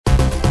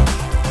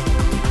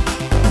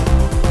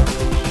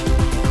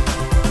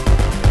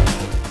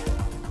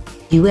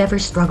Do you ever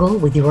struggle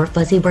with your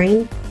fuzzy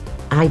brain?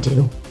 I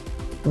do.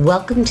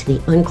 Welcome to the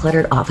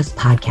Uncluttered Office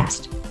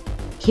podcast.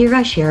 Here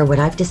I share what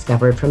I've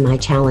discovered from my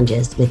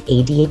challenges with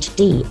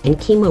ADHD and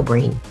chemo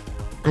brain.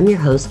 I'm your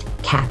host,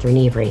 Catherine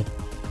Avery.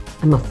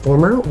 I'm a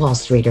former Wall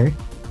Streeter,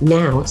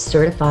 now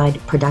certified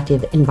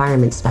productive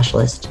environment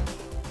specialist,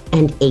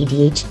 and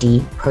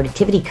ADHD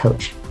productivity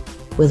coach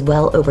with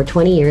well over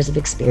 20 years of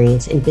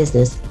experience in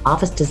business,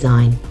 office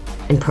design,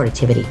 and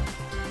productivity.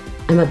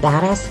 I'm a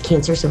badass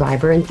cancer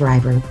survivor and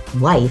thriver,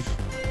 wife,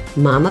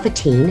 mom of a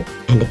teen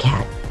and a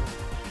cat,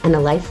 and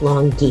a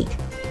lifelong geek.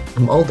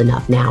 I'm old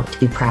enough now to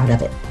be proud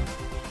of it.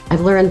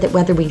 I've learned that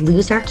whether we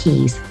lose our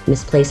keys,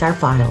 misplace our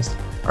files,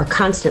 or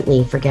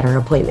constantly forget our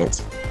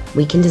appointments,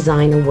 we can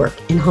design a work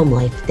and home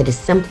life that is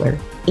simpler,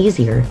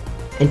 easier,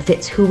 and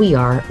fits who we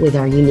are with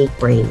our unique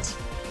brains.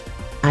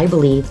 I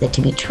believe that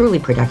to be truly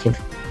productive,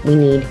 we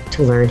need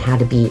to learn how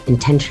to be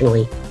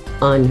intentionally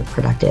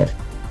unproductive.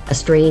 A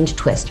strange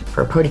twist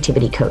for a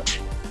productivity coach.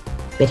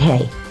 But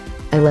hey,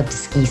 I love to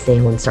ski,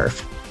 sail, and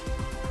surf.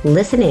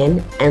 Listen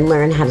in and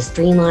learn how to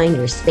streamline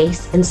your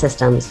space and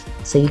systems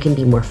so you can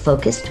be more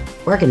focused,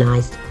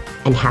 organized,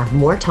 and have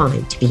more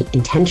time to be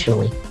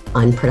intentionally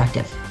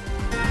unproductive.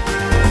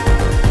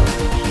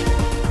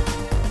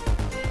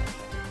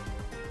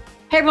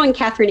 Hey everyone,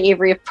 Catherine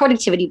Avery of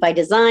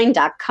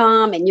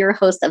productivitybydesign.com and your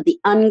host of the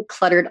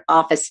Uncluttered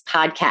Office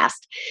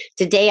podcast.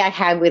 Today I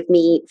have with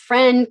me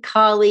friend,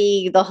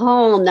 colleague, the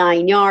whole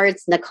nine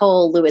yards,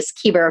 Nicole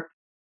Lewis-Keeber.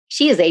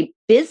 She is a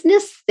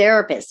business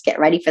therapist, get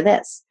ready for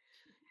this,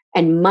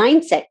 and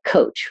mindset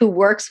coach who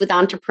works with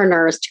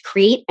entrepreneurs to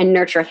create and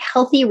nurture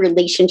healthy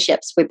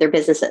relationships with their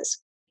businesses.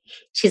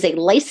 She's a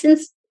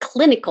licensed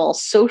clinical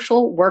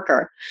social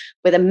worker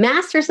with a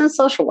master's in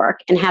social work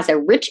and has a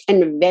rich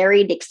and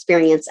varied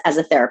experience as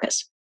a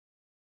therapist.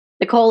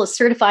 Nicole is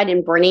certified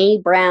in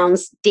Brené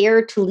Brown's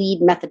Dare to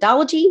Lead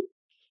methodology.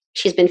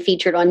 She's been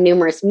featured on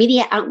numerous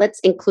media outlets,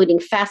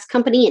 including Fast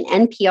Company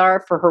and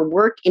NPR, for her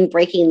work in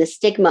breaking the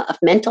stigma of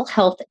mental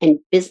health and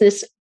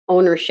business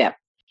ownership.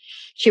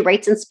 She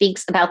writes and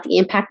speaks about the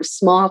impact of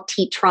small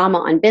T trauma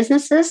on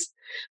businesses,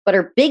 but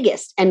her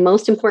biggest and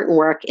most important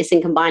work is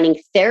in combining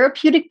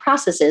therapeutic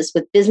processes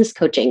with business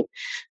coaching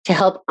to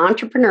help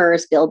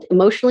entrepreneurs build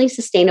emotionally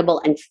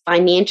sustainable and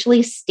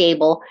financially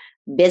stable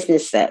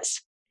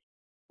businesses.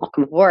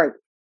 Welcome aboard.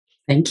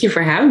 Thank you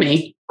for having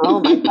me. Oh,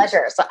 my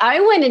pleasure. So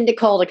I wanted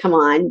Nicole to come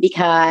on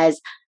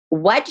because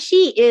what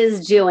she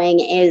is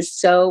doing is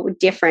so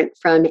different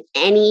from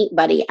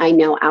anybody I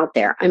know out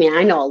there. I mean,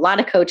 I know a lot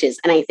of coaches,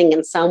 and I think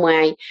in some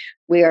way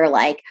we are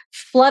like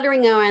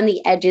fluttering around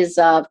the edges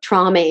of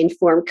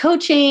trauma-informed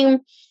coaching,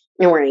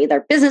 and we're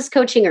either business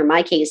coaching or, in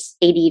my case,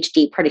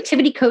 ADHD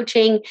productivity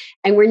coaching,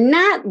 and we're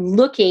not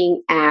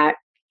looking at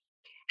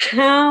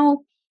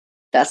how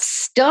the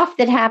stuff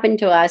that happened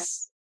to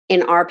us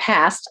in our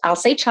past, I'll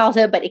say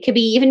childhood, but it could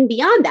be even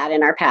beyond that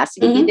in our past.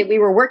 It could be that we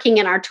were working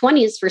in our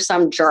 20s for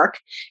some jerk,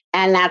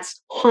 and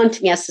that's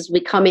haunting us as we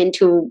come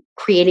into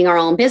creating our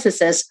own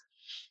businesses,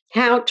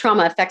 how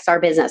trauma affects our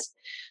business.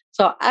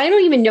 So I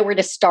don't even know where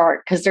to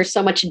start because there's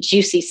so much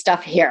juicy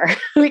stuff here.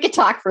 We could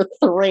talk for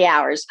 3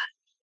 hours.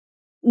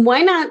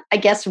 Why not, I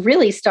guess,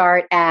 really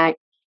start at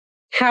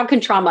how can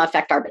trauma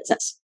affect our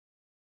business?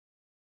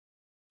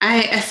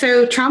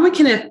 So trauma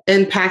can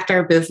impact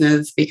our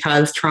business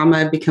because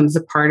trauma becomes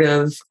a part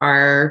of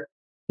our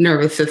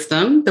nervous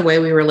system, the way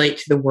we relate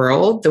to the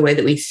world, the way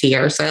that we see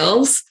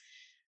ourselves.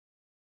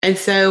 And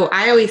so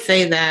I always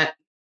say that,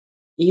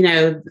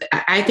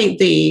 I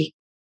think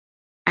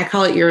I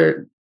call it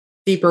your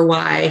deeper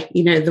why,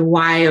 the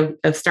why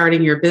of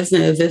starting your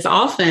business is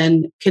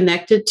often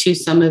connected to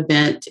some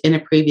event in a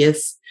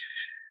previous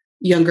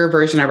younger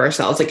version of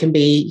ourselves. It can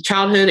be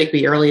childhood, it can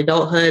be early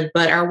adulthood,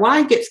 but our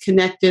why gets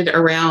connected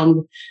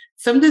around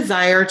some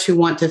desire to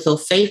want to feel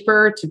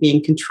safer, to be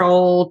in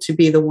control, to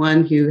be the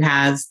one who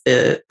has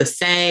the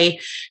say,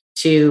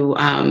 to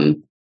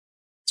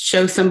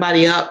show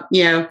somebody up,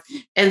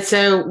 And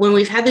so when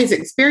we've had these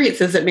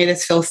experiences that made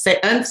us feel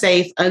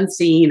unsafe,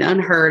 unseen,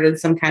 unheard in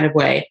some kind of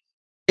way,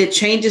 it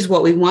changes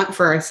what we want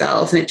for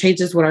ourselves, and it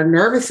changes what our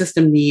nervous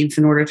system needs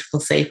in order to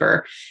feel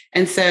safer.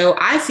 And so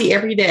I see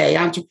every day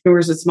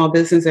entrepreneurs and small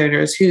business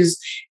owners whose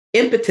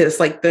impetus,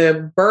 like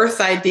the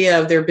birth idea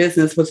of their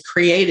business, was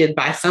created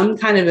by some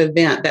kind of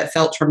event that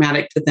felt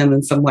traumatic to them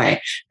in some way.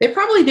 They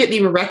probably didn't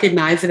even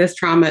recognize it as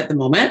trauma at the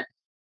moment,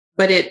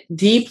 but it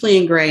deeply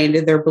ingrained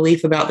in their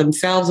belief about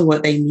themselves and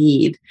what they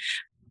need.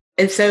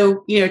 And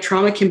so,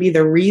 trauma can be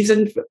the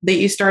reason that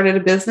you started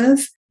a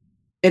business.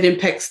 It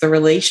impacts the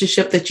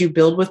relationship that you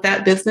build with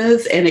that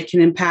business, and it can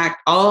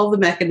impact all the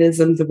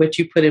mechanisms of which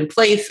you put in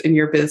place in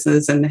your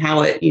business and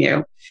how it,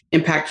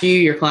 impacts you,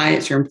 your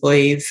clients, your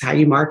employees, how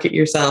you market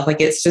yourself. Like,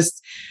 it's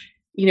just,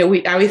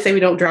 I always say we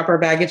don't drop our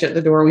baggage at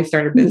the door when we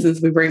start a business.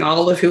 We bring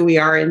all of who we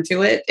are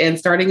into it. And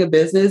starting a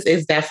business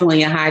is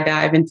definitely a high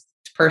dive into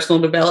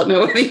personal development,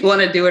 whether you want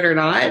to do it or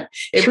not.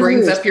 It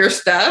brings up your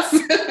stuff.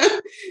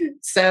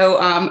 So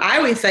I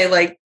always say,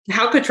 like,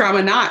 how could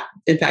trauma not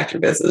impact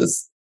your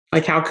business?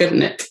 Like, how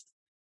couldn't it?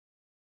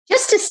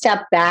 Just to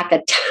step back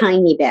a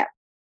tiny bit,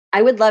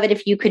 I would love it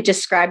if you could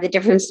describe the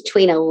difference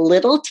between a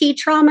little T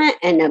trauma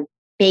and a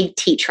big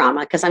T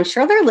trauma, because I'm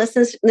sure there are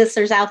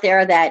listeners out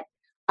there that,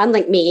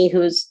 unlike me,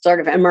 who's sort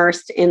of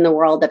immersed in the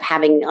world of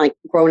having like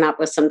grown up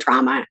with some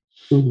trauma.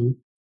 Mm-hmm.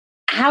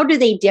 How do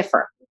they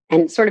differ?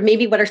 And sort of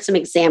maybe what are some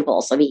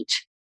examples of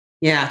each?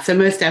 Yeah, so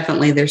most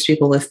definitely there's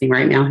people listening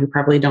right now who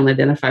probably don't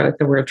identify with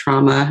the word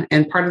trauma.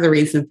 And part of the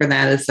reason for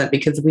that is that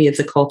because we as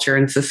a culture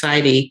and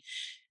society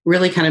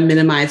really kind of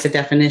minimize the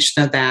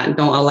definition of that and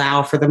don't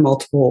allow for the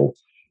multiple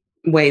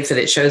ways that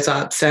it shows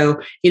up.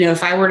 So,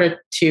 if I were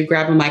to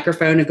grab a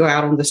microphone and go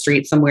out on the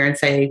street somewhere and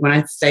say, when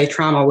I say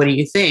trauma, what do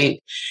you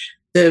think?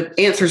 The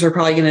answers are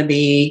probably going to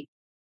be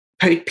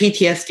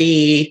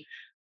PTSD,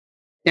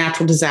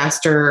 natural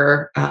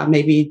disaster,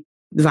 maybe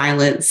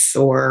violence,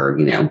 or,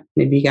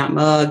 maybe you got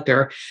mugged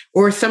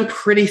or some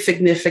pretty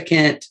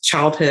significant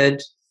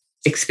childhood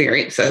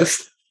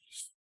experiences.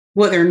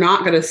 What they're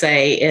not going to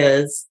say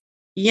is,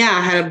 yeah,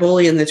 I had a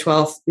bully in the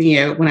 12th,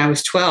 when I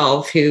was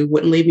 12 who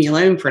wouldn't leave me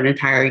alone for an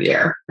entire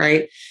year,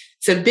 right?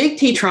 So big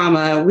T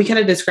trauma, we kind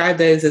of describe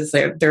those as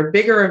they're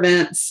bigger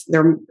events.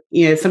 They're,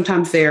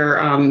 sometimes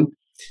they're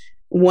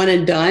one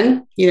and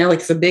done, like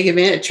it's a big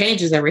event, it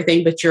changes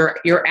everything, but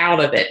you're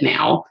out of it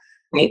now,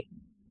 right?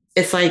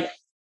 It's like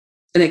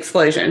an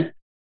explosion.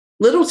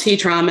 Little T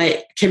trauma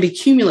can be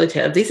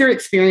cumulative. These are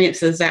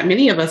experiences that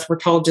many of us were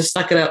told, just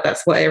suck it up.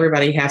 That's what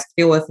everybody has to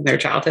deal with in their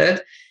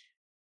childhood.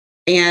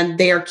 And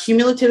they are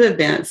cumulative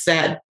events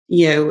that,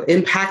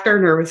 impact our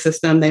nervous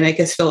system. They make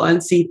us feel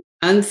unsafe,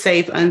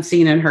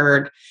 unseen, and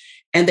heard.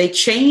 And they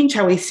change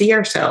how we see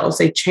ourselves.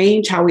 They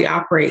change how we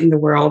operate in the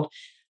world,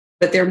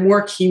 but they're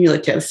more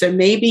cumulative. So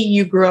maybe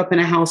you grew up in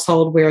a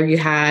household where you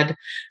had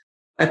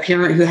a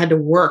parent who had to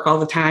work all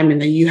the time,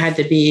 and then you had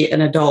to be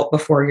an adult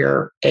before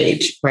your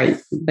age, right?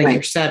 Like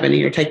you're 7 and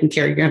you're taking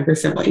care of your younger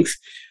siblings.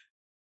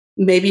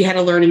 Maybe you had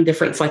a learning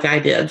difference like I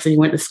did. So you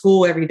went to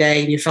school every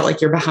day and you felt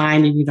like you're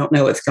behind and you don't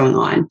know what's going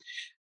on.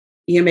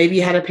 Maybe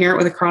you had a parent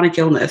with a chronic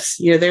illness.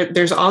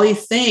 There's all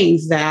these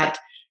things that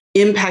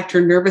impact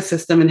your nervous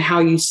system and how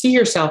you see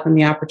yourself and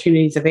the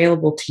opportunities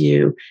available to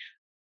you.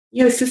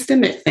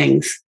 Systemic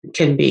things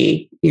can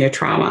be,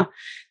 trauma.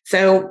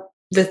 So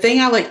the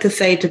thing I like to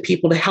say to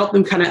people to help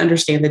them kind of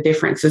understand the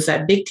difference is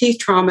that big T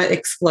trauma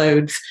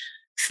explodes,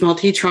 small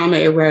T trauma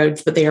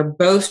erodes, but they are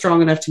both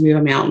strong enough to move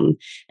a mountain.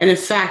 And in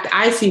fact,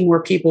 I see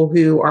more people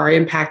who are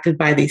impacted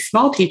by these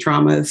small T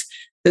traumas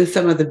than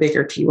some of the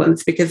bigger T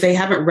ones, because they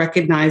haven't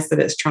recognized that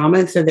it's trauma.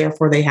 And so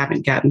therefore they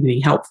haven't gotten any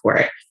help for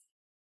it.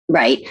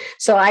 Right.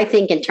 So I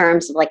think in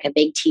terms of like a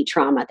big T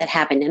trauma that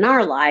happened in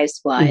our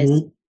lives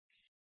was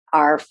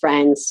our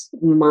friend's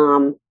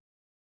mom,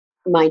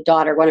 my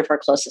daughter, one of her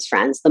closest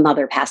friends, the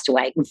mother passed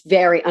away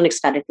very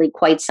unexpectedly,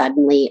 quite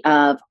suddenly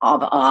of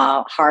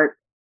a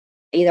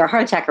either a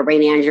heart attack or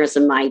brain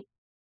aneurysm. My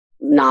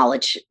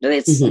knowledge,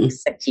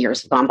 it's 6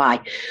 years gone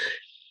by.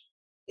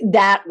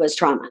 That was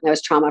trauma. That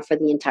was trauma for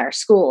the entire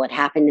school. It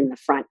happened in the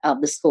front of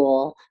the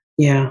school.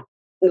 Yeah.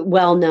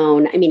 Well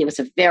known. I mean, it was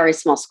a very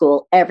small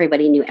school.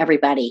 Everybody knew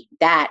everybody.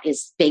 That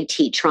is big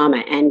T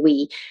trauma. And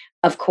we,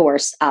 of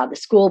course, the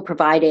school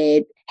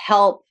provided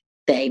help.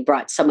 They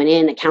brought someone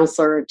in, a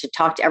counselor, to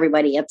talk to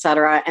everybody, et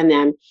cetera. And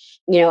then,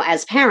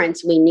 as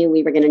parents, we knew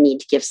we were going to need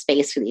to give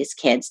space for these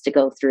kids to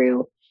go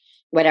through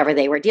whatever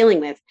they were dealing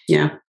with.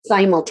 Yeah.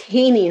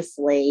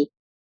 Simultaneously,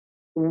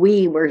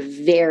 we were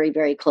very,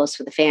 very close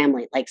with the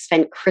family, like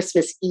spent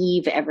Christmas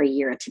Eve every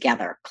year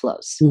together,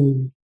 close.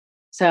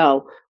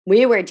 So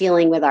we were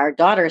dealing with our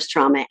daughter's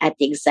trauma at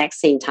the exact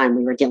same time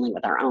we were dealing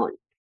with our own.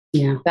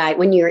 Yeah. But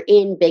when you're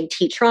in big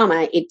T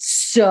trauma, it's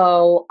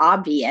so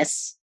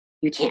obvious,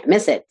 you can't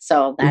miss it.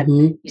 So that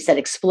you said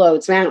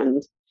explodes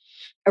mountains,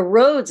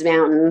 erodes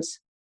mountains,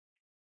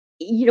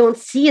 you don't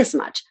see as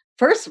much.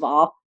 First of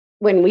all,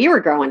 when we were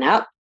growing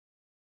up,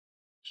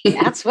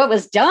 that's what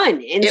was done.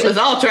 And it was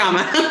all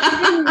trauma.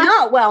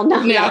 No, well,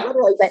 no, not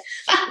literally, but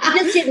you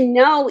just didn't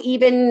know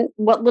even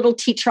what little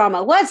T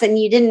trauma was. And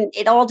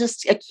it all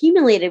just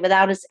accumulated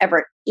without us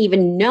ever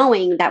even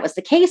knowing that was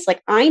the case.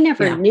 Like I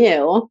never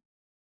knew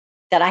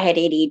that I had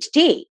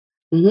ADHD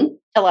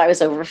till I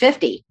was over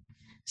 50.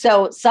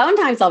 So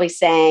sometimes I'll be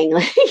saying,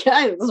 like,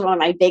 this is one of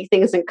my big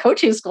things in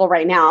coaching school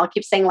right now. I'll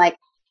keep saying like,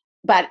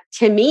 but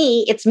to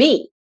me, it's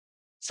me.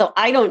 So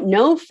I don't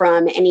know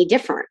from any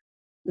different.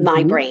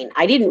 My brain.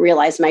 I didn't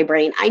realize my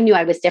brain. I knew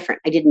I was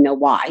different. I didn't know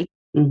why.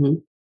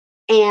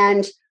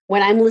 And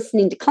when I'm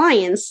listening to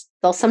clients,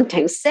 they'll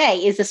sometimes say,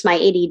 is this my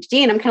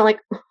ADHD? And I'm kind of like,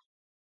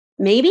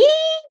 maybe,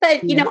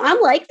 but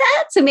I'm like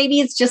that. So maybe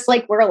it's just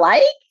like we're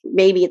alike.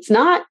 Maybe it's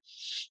not.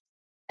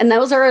 And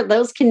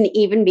those can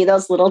even be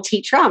those little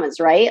T traumas,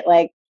 right?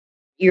 Like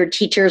your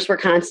teachers were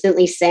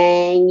constantly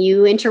saying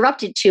you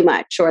interrupted too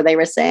much, or they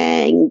were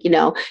saying,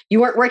 you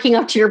weren't working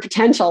up to your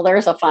potential.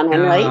 There's a fun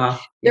one, right?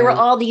 There were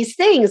all these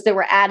things that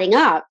were adding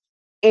up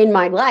in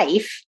my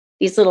life,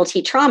 these little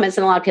T traumas.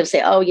 And a lot of people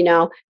say, oh,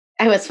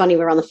 it was funny.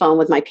 We were on the phone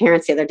with my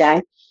parents the other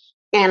day,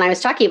 and I was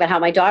talking about how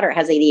my daughter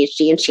has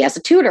ADHD and she has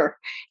a tutor.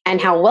 and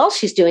how well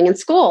she's doing in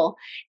school.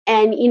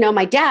 And,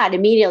 my dad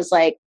immediately was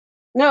like,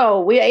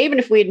 no, even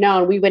if we'd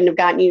known, we wouldn't have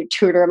gotten you a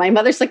tutor. My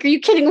mother's like, are you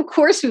kidding? Of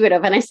course we would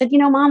have. And I said,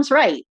 Mom's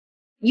right.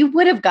 You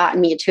would have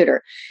gotten me a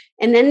tutor.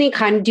 And then they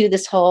kind of do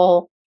this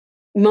whole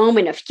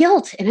moment of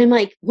guilt. And I'm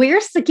like,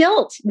 where's the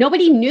guilt?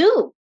 Nobody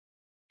knew.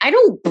 I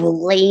don't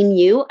blame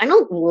you. I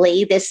don't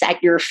lay this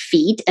at your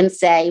feet and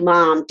say,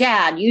 Mom,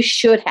 Dad, you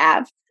should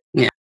have.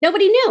 Yeah.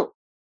 Nobody knew.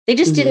 They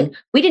just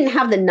we didn't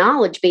have the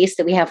knowledge base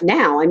that we have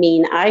now. I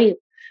mean, I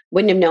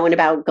wouldn't have known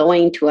about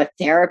going to a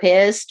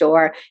therapist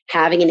or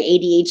having an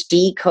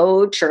ADHD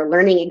coach or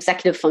learning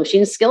executive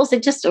functioning skills.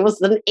 It was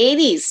the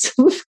 80s.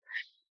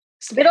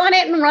 Spit on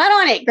it and run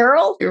on it,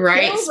 girl. You're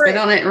right. Spit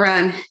on it and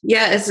run.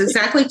 Yeah, it's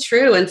exactly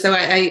true. And so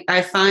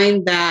I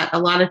find that a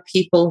lot of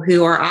people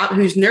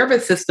whose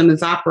nervous system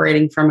is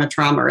operating from a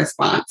trauma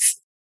response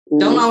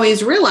don't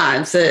always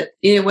realize that,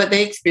 what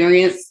they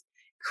experienced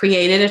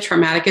created a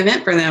traumatic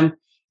event for them.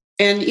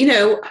 And,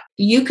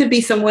 you could be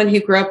someone who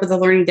grew up with a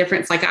learning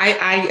difference. Like I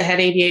had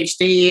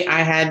ADHD,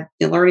 I had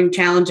learning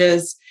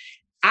challenges.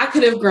 I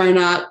could have grown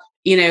up,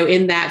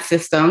 in that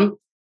system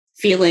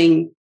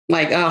feeling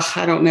like, oh,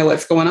 I don't know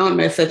what's going on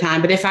most of the time.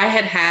 But if I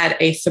had had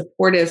a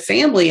supportive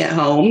family at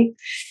home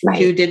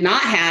who did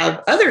not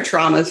have other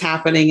traumas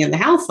happening in the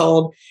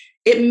household,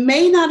 it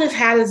may not have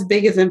had as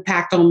big as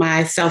impact on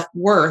my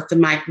self-worth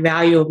and my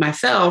value of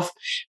myself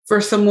for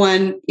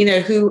someone,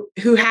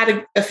 who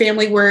had a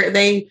family where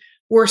they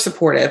were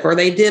supportive or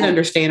they did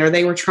understand or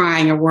they were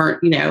trying or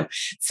weren't,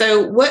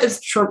 So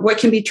what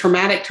can be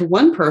traumatic to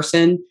one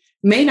person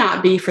may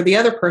not be for the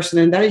other person.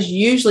 And that is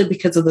usually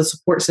because of the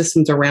support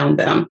systems around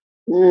them.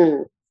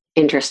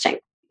 Interesting.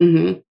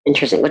 Mm-hmm.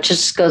 Interesting, which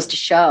just goes to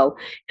show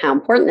how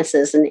important this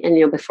is.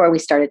 And before we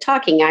started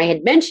talking, I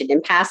had mentioned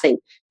in passing,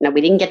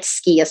 we didn't get to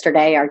ski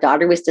yesterday. Our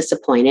daughter was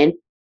disappointed,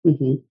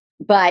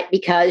 but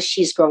because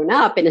she's grown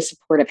up in a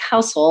supportive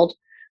household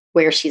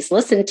where she's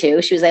listened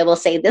to, she was able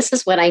to say, this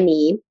is what I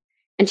need.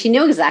 And she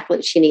knew exactly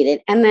what she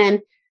needed. And then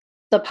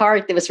the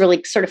part that was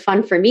really sort of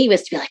fun for me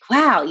was to be like,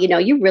 wow,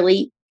 you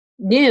really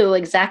knew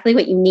exactly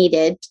what you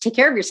needed to take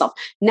care of yourself.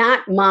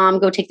 Not, Mom,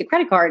 go take the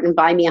credit card and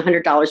buy me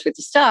 $100 worth of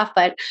stuff,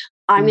 but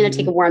I'm going to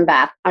take a warm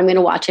bath. I'm going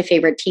to watch a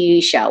favorite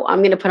TV show. I'm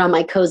going to put on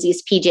my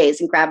coziest PJs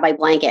and grab my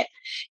blanket.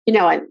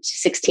 I'm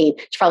 16.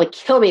 She'd probably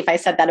kill me if I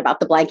said that about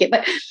the blanket.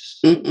 But,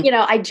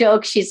 I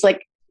joke, she's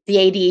like the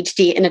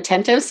ADHD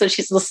inattentive. So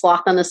she's the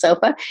sloth on the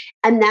sofa.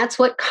 And that's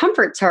what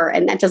comforts her.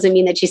 And that doesn't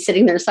mean that she's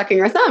sitting there sucking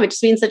her thumb. It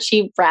just means that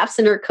she wraps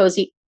in her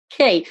cozy.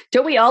 Okay,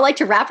 don't we all like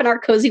to wrap in our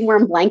cozy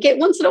warm blanket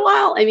once in a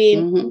while? I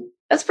mean,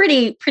 that's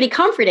pretty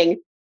comforting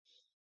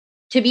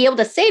to be able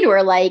to say to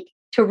her, like,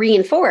 to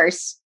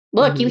reinforce,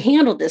 look, you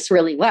handled this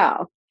really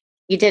well.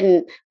 You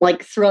didn't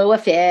like throw a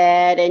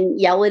fit and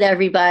yell at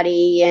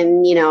everybody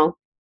and,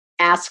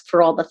 ask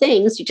for all the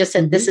things. You just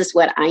said, this is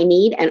what I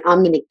need, and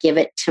I'm going to give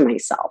it to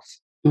myself.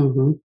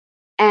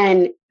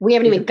 And we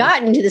haven't even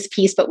gotten to this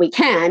piece, but we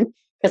can,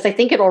 because I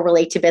think it'll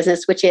relate to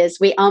business, which is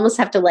we almost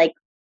have to like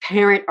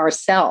parent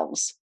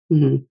ourselves.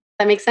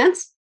 That makes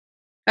sense?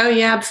 Oh,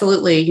 yeah,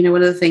 absolutely.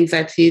 One of the things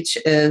I teach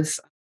is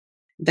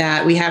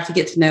that we have to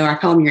get to know, I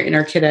call them your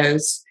inner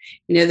kiddos,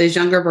 those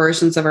younger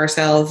versions of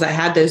ourselves that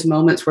had those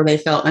moments where they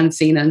felt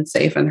unseen,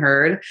 unsafe,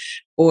 unheard,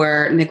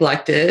 or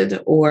neglected,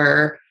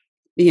 or,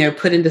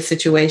 put into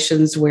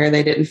situations where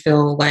they didn't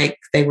feel like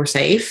they were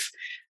safe.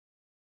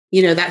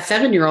 That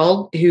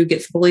 7-year-old who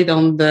gets bullied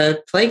on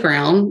the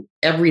playground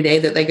every day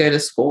that they go to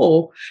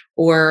school,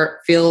 or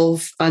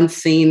feels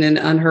unseen and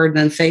unheard and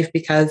unsafe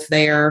because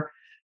they're,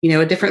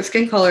 a different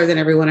skin color than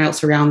everyone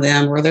else around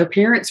them, or their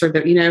parents are,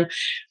 that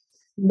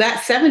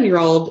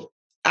 7-year-old,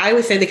 I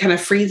would say they kind of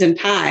freeze in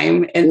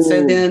time. And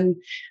so then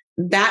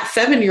that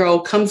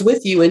 7-year-old comes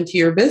with you into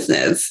your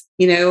business.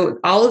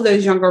 All of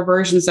those younger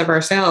versions of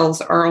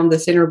ourselves are on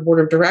this inner board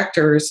of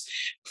directors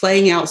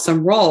playing out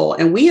some role.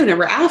 And we have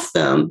never asked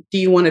them, do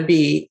you want to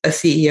be a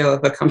CEO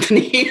of a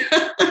company?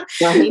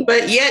 Right.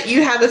 But yet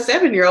you have a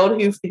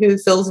 7-year-old who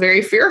feels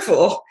very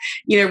fearful,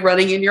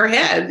 running in your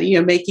head,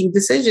 making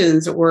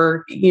decisions,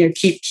 or,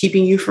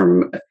 keeping you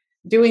from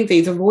doing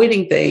things,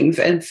 avoiding things.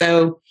 And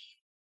so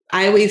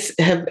I always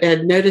have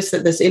noticed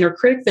that this inner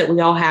critic that we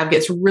all have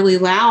gets really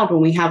loud when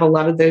we have a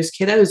lot of those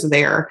kiddos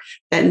there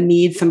that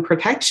need some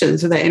protection.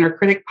 So that inner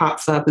critic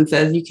pops up and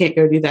says, you can't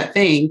go do that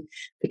thing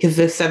because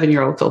this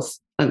 7-year-old feels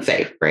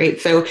unsafe,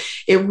 right? So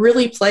it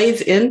really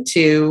plays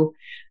into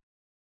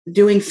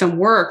doing some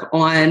work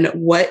on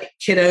what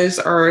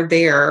kiddos are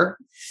there.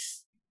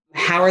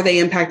 How are they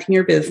impacting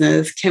your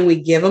business? Can we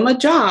give them a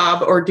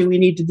job, or do we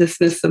need to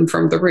dismiss them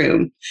from the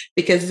room?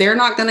 Because they're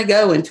not going to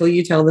go until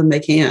you tell them they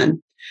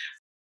can.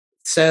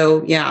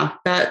 So yeah,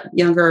 that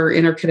younger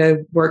inner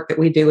kiddo work that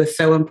we do is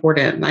so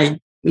important.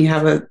 We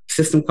have a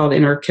system called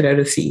Inner Kiddo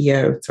to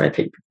CEO. So I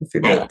take people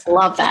through that. I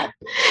love that.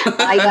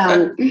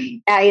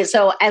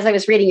 So as I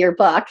was reading your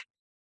book,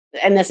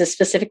 and this is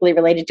specifically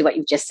related to what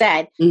you've just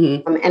said,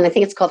 and I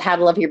think it's called How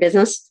to Love Your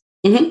Business.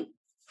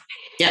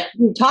 Yeah.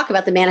 You talk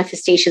about the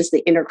manifestations of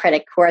the inner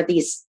critic, who are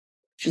these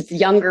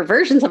younger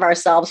versions of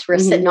ourselves who are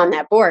sitting on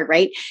that board,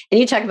 right? And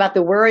you talk about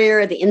the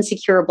worrier, the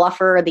insecure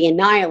bluffer, the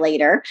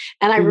annihilator.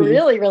 And I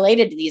really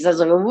related to these. I was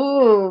like,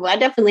 ooh, I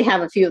definitely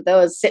have a few of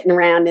those sitting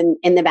around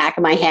in the back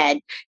of my head.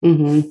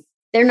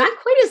 They're not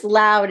quite as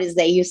loud as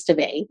they used to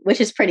be,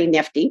 which is pretty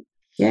nifty.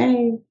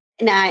 Yay.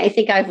 And I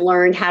think I've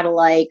learned how to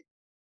like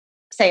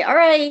say, all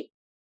right,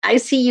 I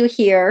see you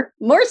here.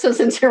 More so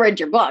since I read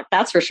your book,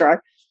 that's for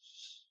sure.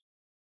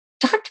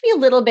 Talk to me a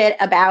little bit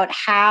about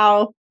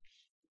how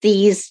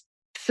these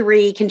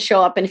three can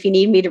show up. And if you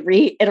need me to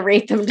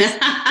reiterate them,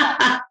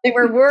 they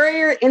were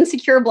worrier,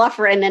 insecure,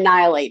 bluffer, and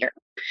annihilator.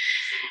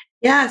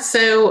 Yeah.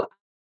 So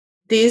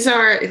these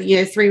are,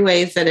 three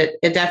ways that it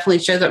definitely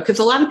shows up. Because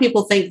a lot of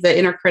people think the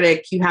inner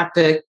critic, you have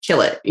to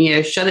kill it,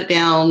 shut it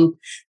down,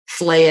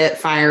 slay it,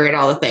 fire it,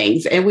 all the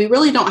things. And we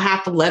really don't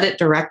have to let it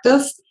direct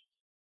us.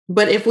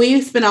 But if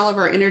we spend all of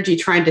our energy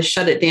trying to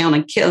shut it down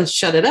and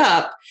shut it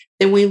up,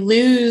 then we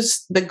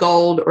lose the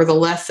gold or the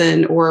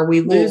lesson, or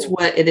we lose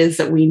what it is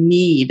that we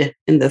need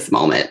in this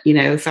moment.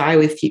 So I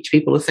always teach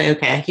people to say,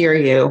 okay, I hear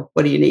you.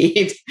 What do you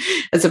need?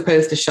 As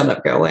opposed to shut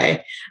up, go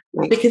away.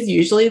 Right. Because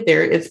usually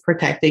there is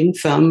protecting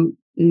some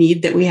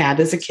need that we had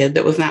as a kid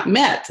that was not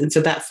met. And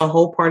so that's the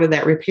whole part of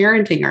that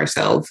reparenting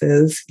ourselves,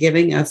 is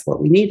giving us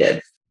what we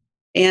needed.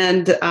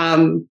 And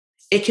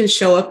it can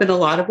show up in a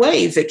lot of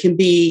ways. It can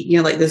be,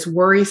 like this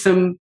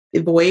worrisome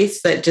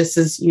voice that just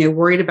is,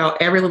 worried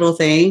about every little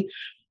thing.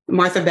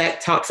 Martha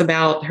Beck talks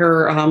about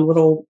her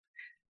little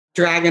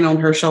dragon on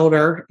her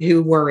shoulder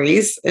who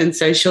worries. And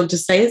so she'll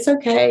just say, it's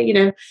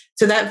okay,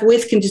 So that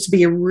voice can just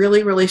be a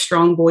really, really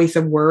strong voice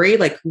of worry,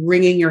 like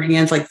wringing your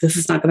hands, like this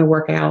is not going to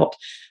work out.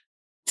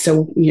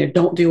 So,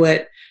 don't do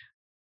it.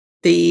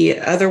 The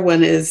other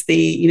one is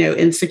the,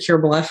 insecure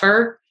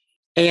bluffer.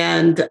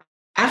 And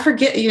I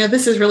forget,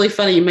 this is really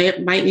funny. You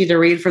might need to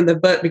read from the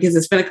book because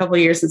it's been a couple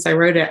of years since I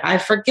wrote it. I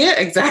forget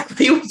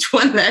exactly which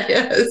one that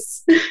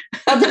is.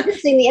 Talk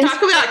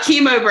about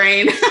chemo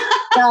brain.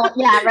 Well,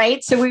 yeah,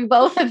 right. So we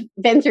both have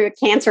been through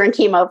cancer and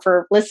chemo,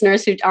 for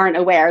listeners who aren't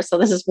aware. So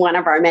this is one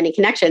of our many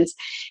connections.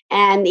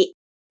 And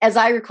as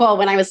I recall,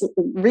 when I was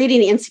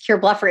reading The Insecure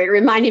Bluffer, it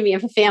reminded me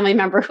of a family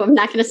member who I'm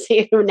not going to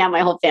say who. Now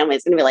my whole family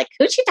is going to be like,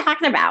 who's she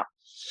talking about?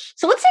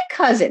 So let's say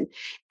cousin.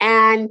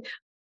 And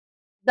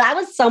that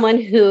was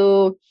someone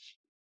who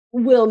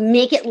will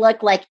make it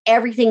look like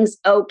everything's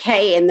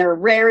okay and they're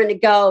raring to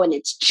go and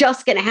it's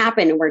just going to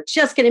happen and we're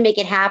just going to make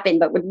it happen.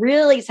 But what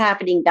really is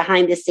happening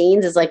behind the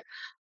scenes is like,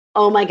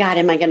 oh my God,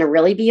 am I going to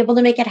really be able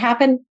to make it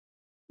happen?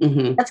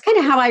 That's kind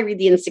of how I read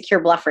The Insecure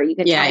Bluffer. You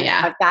can tell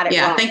I've got it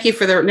wrong. Thank you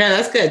for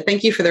that's good.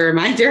 Thank you for the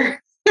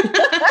reminder.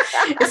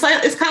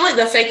 It's kind of like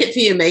the fake it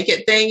till you make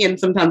it thing. And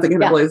sometimes it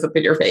kind of blows up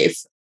in your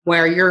face,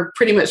 where you're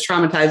pretty much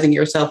traumatizing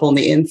yourself on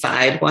the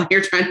inside while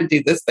you're trying to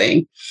do this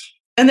thing.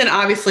 And then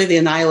obviously the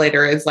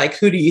annihilator is like,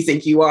 who do you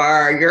think you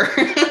are?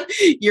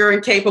 You're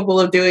incapable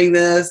of doing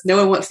this. No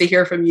one wants to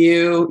hear from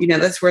you.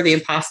 That's where the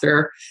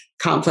imposter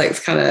complex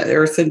kind of,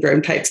 or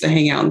syndrome types to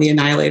hang out in the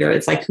annihilator.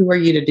 It's like, who are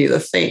you to do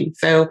this thing?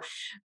 So,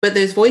 but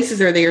those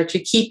voices are there to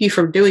keep you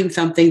from doing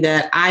something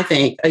that I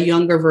think a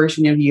younger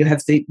version of you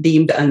has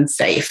deemed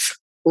unsafe.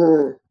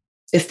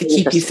 Is to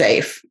keep you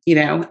safe,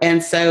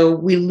 and so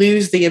we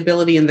lose the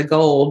ability and the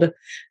gold,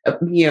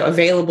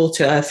 available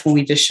to us when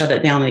we just shut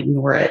it down and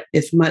ignore it.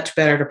 It's much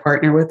better to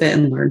partner with it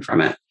and learn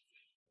from it.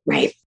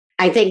 Right.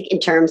 I think in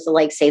terms of,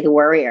 like, say, the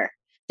worrier,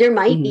 there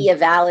might be a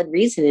valid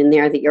reason in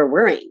there that you're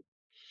worrying.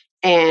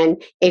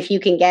 And if you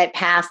can get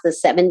past the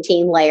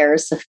 17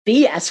 layers of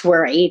BS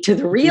worry to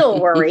the real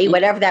worry,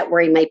 whatever that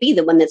worry might be,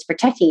 the one that's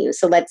protecting you.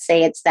 So let's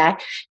say it's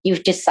that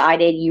you've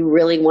decided you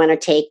really want to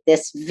take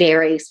this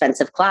very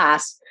expensive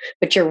class,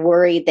 but you're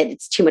worried that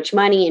it's too much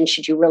money and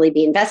should you really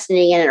be investing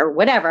in it or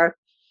whatever.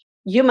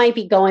 You might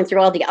be going through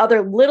all the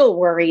other little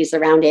worries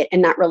around it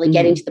and not really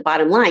getting to the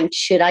bottom line.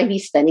 Should I be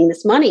spending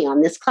this money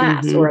on this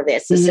class or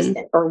this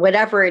assistant or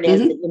whatever it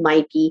is that you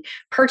might be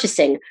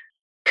purchasing?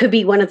 Could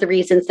be one of the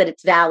reasons that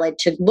it's valid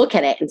to look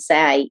at it and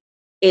say,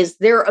 is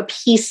there a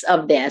piece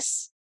of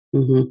this,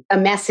 a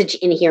message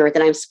in here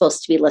that I'm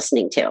supposed to be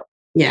listening to?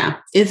 Yeah.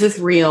 Is this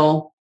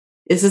real?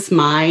 Is this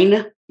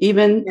mine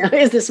even?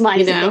 Is this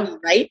mine?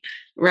 Right?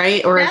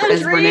 Right. Or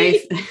as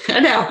Brene,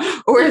 I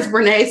know, or as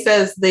Brene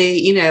says,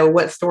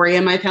 what story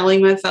am I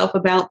telling myself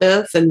about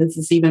this? And this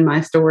is even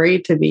my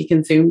story to be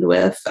consumed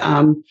with.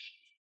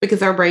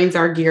 Because our brains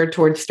are geared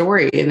towards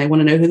story and they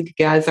want to know who the good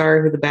guys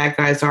are, who the bad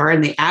guys are.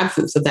 In the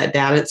absence of that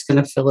data, it's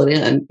going to fill it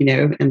in,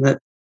 and that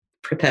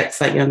protects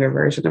that younger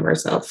version of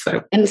ourselves.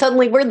 So, and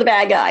suddenly we're the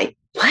bad guy.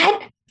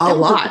 What? A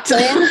lot. What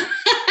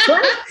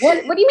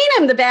do you mean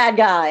I'm the bad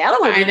guy? I don't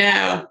want to. I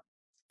know.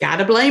 Got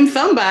to blame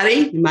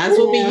somebody. You might as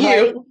well be you.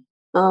 Right?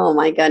 Oh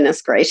my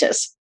goodness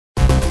gracious.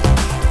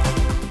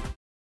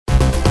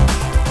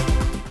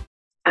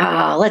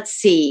 Let's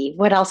see.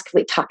 What else can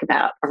we talk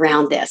about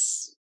around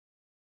this?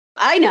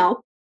 I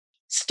know.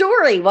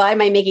 Story. Why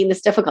am I making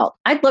this difficult?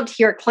 I'd love to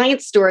hear a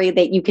client story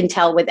that you can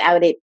tell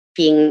without it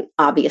being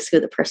obvious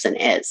who the person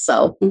is.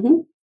 So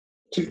it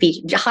can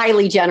be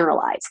highly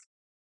generalized.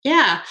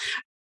 Yeah.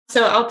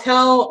 So I'll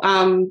tell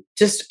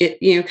just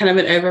kind of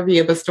an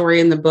overview of a story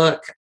in the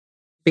book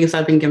because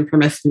I've been given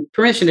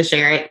permission to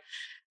share it.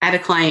 I had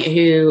a client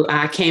who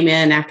came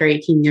in after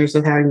 18 years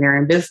of having their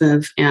own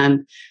business,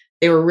 and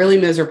they were really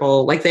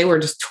miserable. Like they were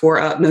just tore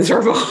up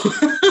miserable.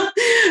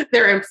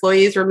 Their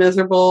employees were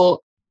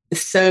miserable.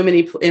 So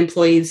many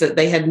employees that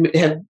they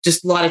had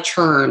just a lot of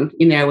churn,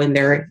 in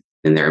their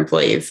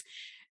employees.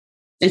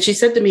 And she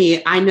said to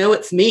me, I know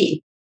it's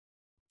me.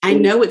 I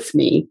know it's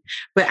me,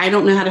 but I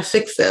don't know how to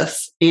fix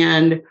this.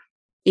 And,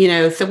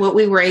 so what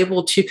we were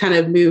able to kind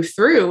of move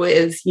through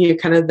is,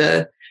 kind of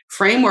the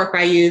framework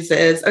I use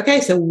is, okay,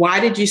 so why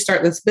did you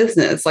start this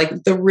business?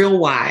 Like the real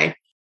why.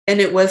 And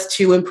it was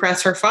to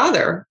impress her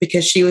father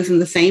because she was in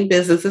the same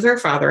business as her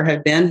father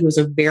had been, who was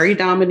a very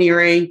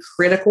domineering,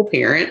 critical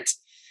parent,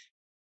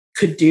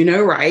 could do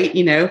no right,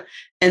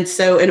 And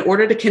so in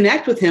order to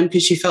connect with him,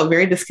 because she felt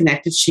very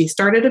disconnected, she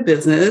started a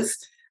business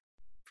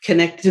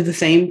connected to the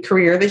same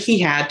career that he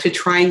had to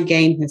try and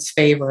gain his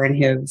favor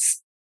and his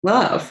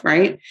love,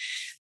 right?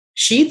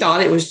 She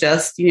thought it was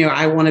just,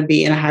 I want to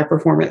be in a high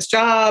performance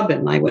job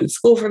and I went to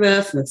school for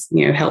this and this,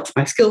 helps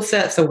my skill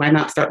set. So why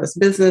not start this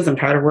business? I'm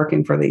tired of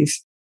working for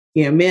these,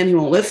 men who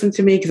won't listen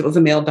to me because it was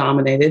a male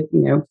dominated,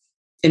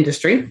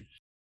 industry.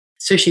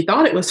 So she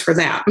thought it was for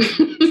that.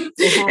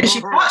 And she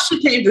thought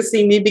she came to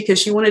see me because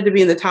she wanted to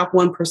be in the top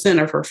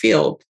 1% of her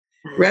field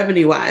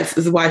revenue wise.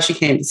 This is why she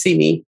came to see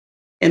me.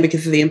 And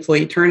because of the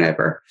employee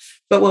turnover.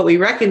 But what we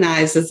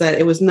recognized is that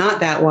it was not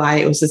that why,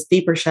 it was this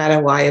deeper shadow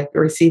why of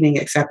receiving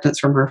acceptance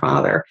from her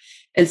father.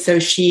 And so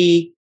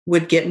she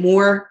would get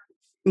more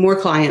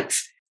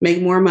clients,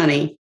 make more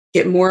money,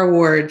 get more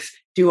awards,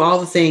 do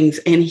all the things.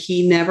 And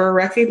he never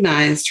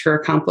recognized her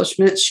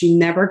accomplishments. She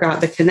never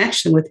got the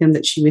connection with him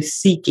that she was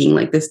seeking,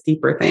 like this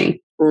deeper thing.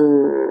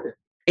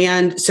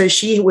 And so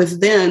she was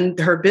then,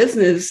 her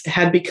business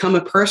had become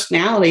a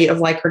personality of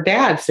like her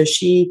dad. So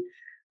she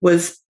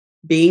was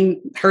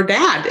being her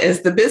dad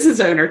as the business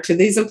owner to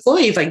these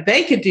employees, like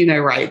they could do no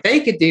right. They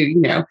could do,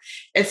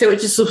 and so it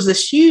just was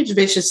this huge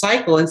vicious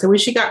cycle. And so when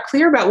she got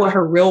clear about what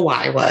her real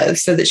why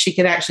was so that she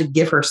could actually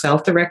give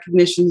herself the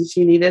recognition that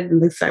she needed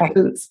and the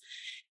acceptance,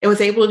 it was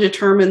able to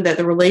determine that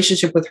the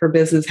relationship with her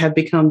business had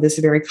become this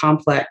very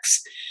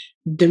complex,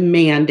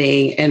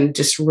 demanding, and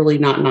just really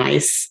not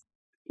nice,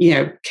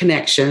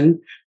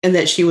 connection. And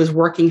that she was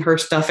working her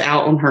stuff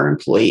out on her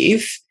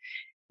employees.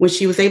 When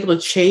she was able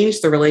to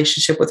change the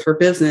relationship with her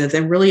business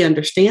and really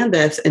understand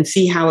this and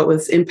see how it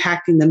was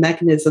impacting the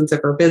mechanisms of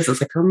her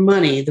business, like her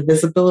money, the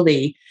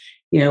visibility,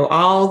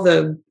 all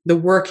the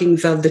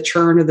workings of the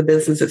churn of the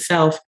business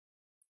itself,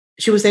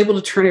 she was able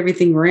to turn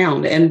everything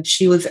around. And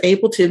she was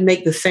able to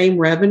make the same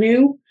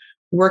revenue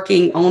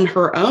working on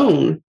her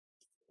own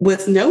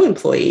with no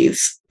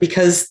employees,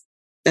 because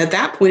at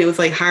that point, it was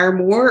like hire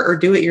more or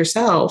do it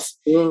yourself.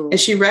 And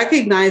she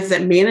recognized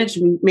that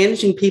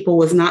managing people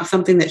was not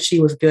something that she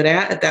was good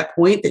at that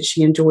point, that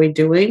she enjoyed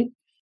doing.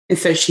 And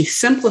so she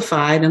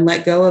simplified and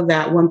let go of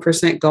that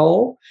 1%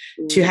 goal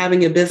to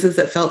having a business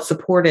that felt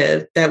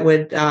supported, that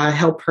would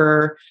help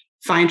her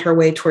find her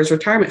way towards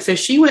retirement. So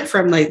she went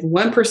from like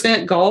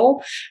 1%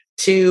 goal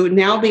to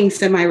now being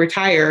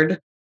semi-retired,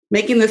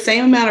 making the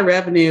same amount of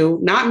revenue,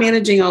 not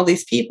managing all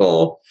these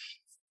people,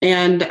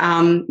 and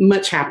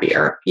much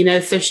happier,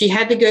 so she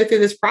had to go through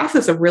this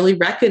process of really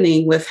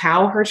reckoning with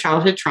how her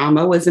childhood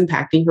trauma was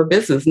impacting her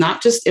business,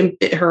 not just in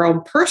her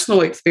own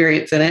personal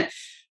experience in it,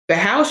 but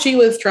how she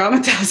was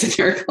traumatizing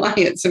her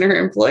clients and her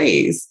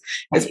employees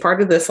as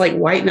part of this like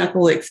white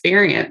knuckle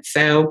experience.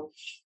 So,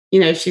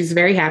 she's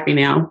very happy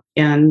now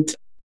and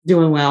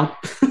doing well.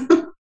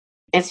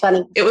 It's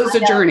funny. It was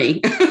a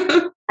journey.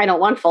 I don't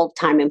want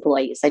full-time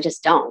employees. I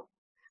just don't.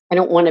 I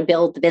don't want to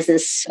build the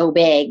business so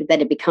big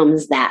that it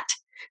becomes that.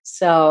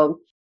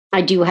 So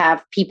I do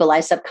have people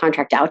I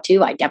subcontract out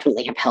to. I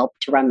definitely have help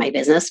to run my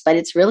business, but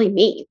it's really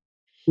me.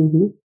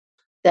 Mm-hmm.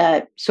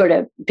 The sort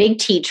of big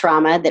T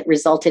trauma that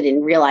resulted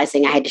in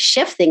realizing I had to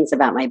shift things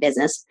about my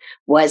business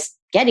was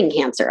getting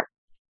cancer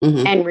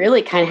and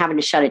really kind of having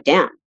to shut it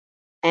down.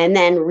 And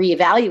then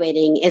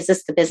reevaluating, is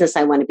this the business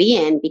I want to be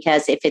in?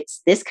 Because if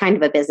it's this kind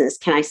of a business,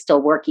 can I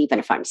still work even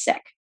if I'm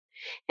sick?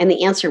 And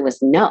the answer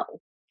was no.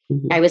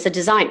 I was a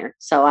designer.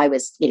 So I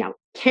was,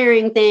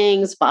 carrying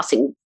things,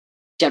 bossing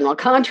general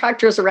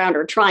contractors around,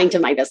 or trying to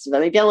my best of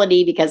my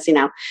ability, because,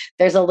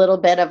 there's a little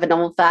bit of an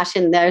old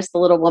fashioned, there's the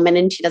little woman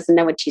and she doesn't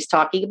know what she's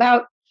talking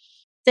about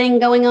thing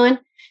going on.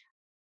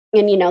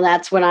 And,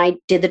 that's when I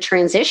did the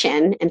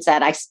transition and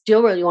said, I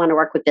still really want to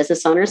work with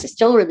business owners. I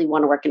still really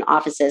want to work in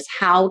offices.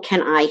 How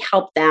can I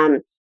help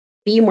them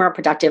be more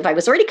productive? I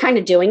was already kind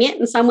of doing it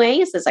in some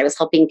ways as I was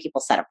helping people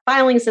set up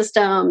filing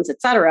systems,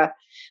 et cetera.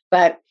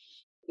 But,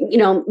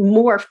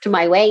 morphed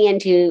my way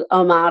into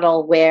a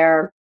model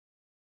where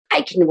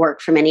I can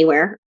work from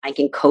anywhere. I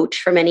can coach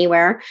from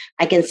anywhere.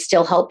 I can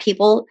still help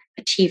people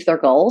achieve their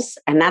goals.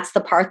 And that's the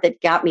part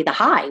that got me the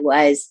high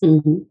was,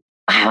 wow,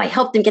 I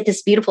helped them get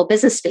this beautiful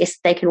business space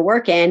that they can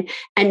work in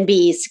and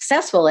be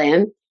successful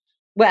in.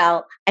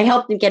 Well, I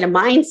helped them get a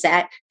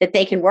mindset that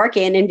they can work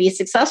in and be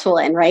successful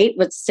in, right?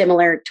 What's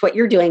similar to what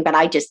you're doing, but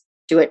I just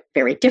do it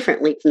very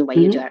differently from the way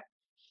you do it.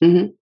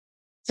 Mm-hmm.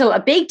 So a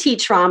big T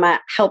trauma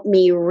helped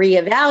me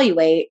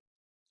reevaluate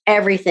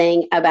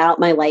everything about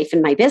my life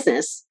and my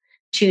business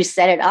to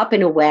set it up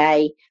in a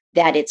way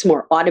that it's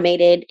more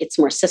automated, it's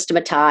more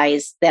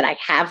systematized, that I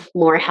have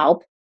more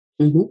help,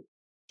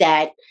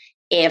 that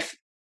if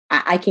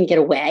I can get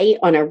away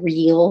on a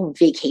real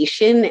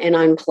vacation and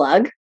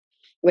unplug,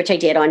 which I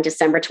did on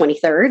December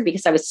 23rd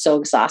because I was so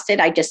exhausted.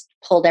 I just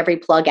pulled every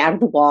plug out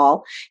of the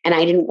wall and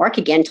I didn't work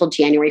again until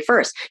January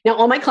 1st. Now,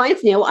 all my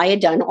clients knew I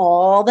had done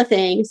all the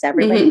things.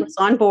 Everybody was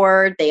on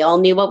board. They all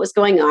knew what was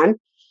going on.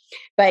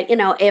 But,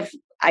 if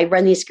I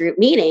run these group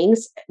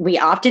meetings, we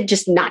opted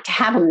just not to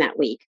have them that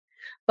week.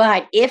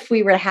 But if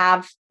we were to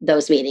have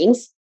those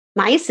meetings,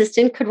 my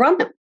assistant could run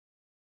them.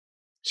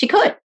 She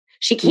could.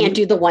 She can't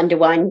do the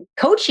one-to-one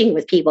coaching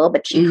with people,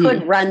 but she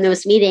could run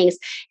those meetings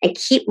and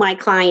keep my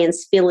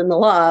clients feeling the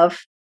love,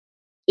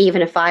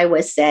 even if I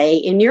was, say,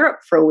 in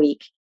Europe for a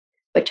week.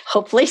 But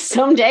hopefully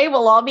someday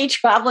we'll all be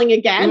traveling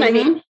again. I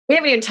mean, we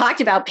haven't even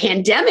talked about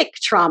pandemic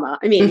trauma.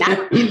 I mean, that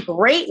would be a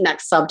great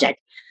next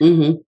subject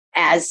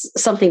as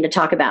something to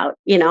talk about.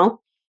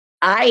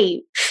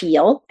 I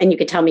feel, and you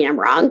can tell me I'm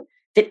wrong,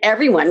 that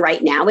everyone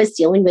right now is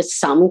dealing with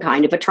some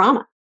kind of a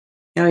trauma.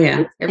 Oh,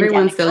 yeah.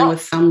 Everyone's dealing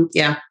with some,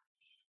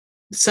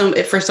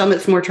 for some,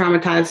 it's more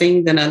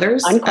traumatizing than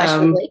others.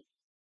 Unquestionably.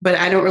 But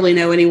I don't really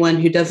know anyone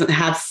who doesn't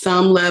have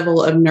some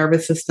level of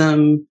nervous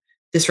system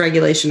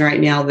dysregulation right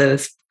now that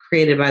is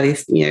created by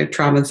these,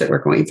 traumas that we're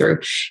going through.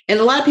 And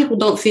a lot of people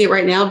don't see it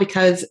right now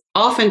because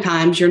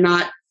oftentimes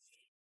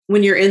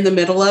when you're in the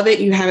middle of it,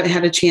 you haven't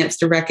had a chance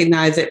to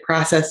recognize it,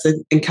 process it,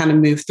 and kind of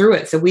move through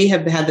it. So we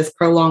have had this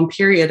prolonged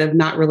period of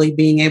not really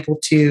being able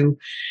to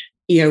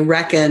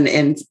reckon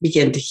and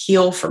begin to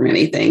heal from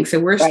anything. So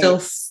we're still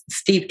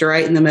steeped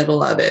right in the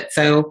middle of it.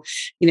 So,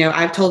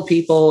 I've told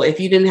people if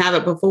you didn't have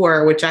it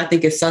before, which I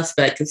think is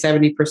suspect because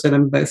 70%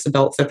 of most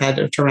adults have had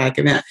a traumatic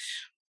event,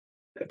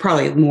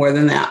 probably more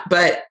than that.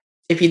 But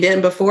if you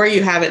didn't before,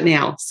 you have it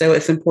now. So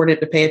it's important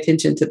to pay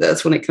attention to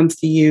this when it comes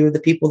to you, the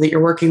people that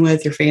you're working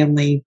with, your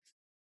family.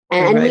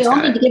 And we all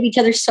need to give each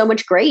other so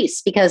much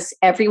grace because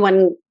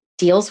everyone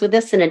deals with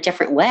this in a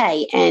different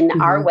way. And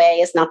our way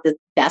is not the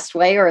best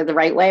way or the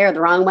right way or the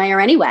wrong way or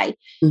any way.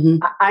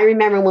 I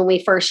remember when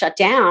we first shut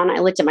down, I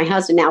looked at my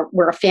husband. Now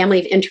we're a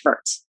family of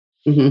introverts.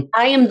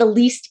 I am the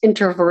least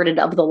introverted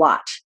of the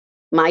lot.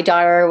 My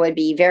daughter would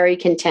be very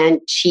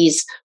content.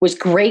 Was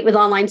great with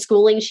online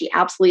schooling. She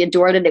absolutely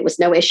adored it. It was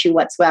no issue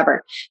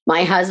whatsoever.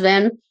 My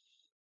husband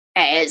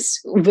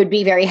would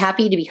be very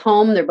happy to be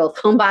home. They're both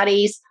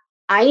homebodies.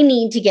 I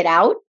need to get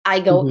out.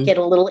 I go get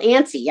a little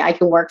antsy. I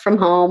can work from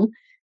home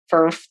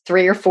for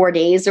 3 or 4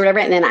 days or whatever.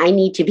 And then I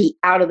need to be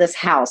out of this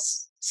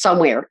house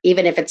somewhere,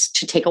 even if it's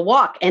to take a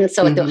walk. And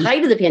so at the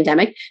height of the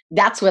pandemic,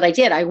 that's what I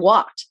did. I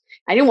walked.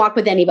 I didn't walk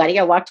with anybody.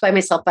 I walked by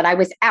myself, but I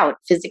was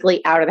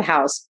physically out of the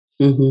house.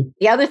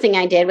 The other thing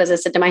I did was I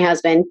said to my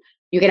husband,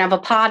 you can have a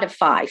pod of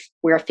 5.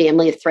 We're a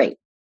family of 3.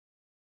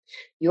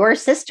 Your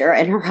sister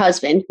and her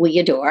husband, we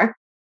adore.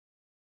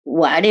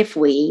 What if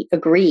we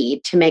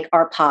agreed to make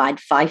our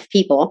pod 5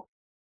 people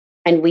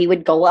and we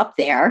would go up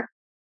there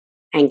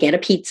and get a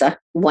pizza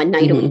one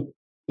night a week?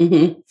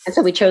 And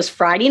so we chose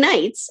Friday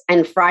nights,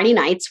 and Friday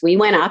nights we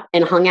went up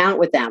and hung out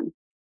with them.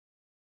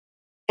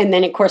 And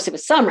then, of course, it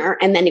was summer,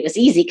 and then it was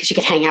easy because you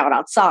could hang out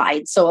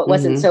outside. So it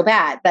wasn't so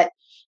bad. But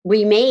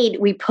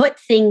we put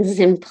things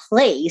in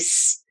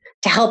place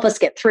to help us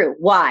get through.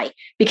 Why?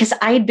 Because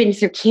I had been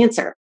through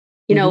cancer.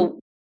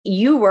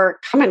 You were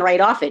coming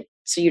right off it.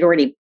 So you'd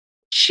already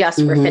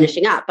just were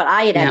finishing up, but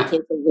I had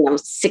cancer,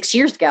 6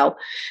 years ago.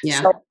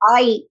 So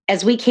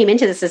as we came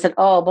into this, I said,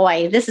 oh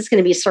boy, this is going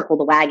to be circle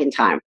the wagon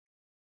time.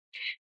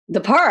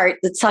 The part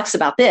that sucks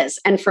about this,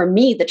 and for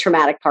me, the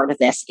traumatic part of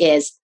this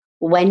is,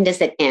 when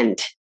does it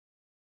end?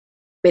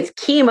 With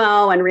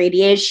chemo and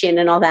radiation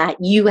and all that,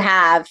 you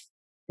have,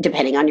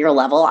 depending on your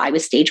level, I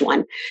was stage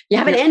 1, you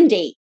have an end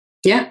date.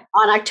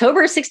 On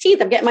October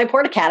 16th, I'm getting my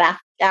Portacat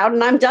out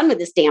and I'm done with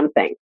this damn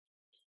thing.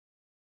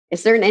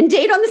 Is there an end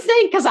date on this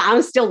thing? Because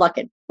I'm still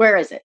looking. Where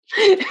is it?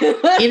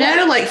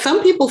 Like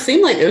some people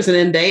seem like there's an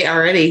end date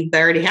already. That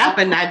already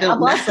happened. I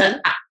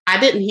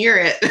didn't hear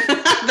it.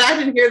 I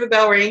didn't hear the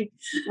bell ring.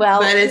 Well,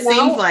 but it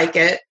seems like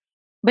it.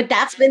 But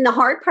that's been the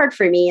hard part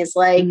for me is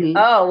like,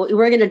 oh,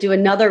 we're going to do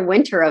another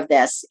winter of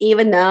this.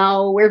 Even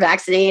though we're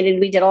vaccinated,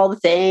 we did all the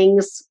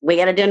things. We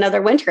got to do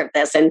another winter of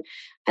this. And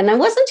I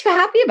wasn't too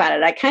happy about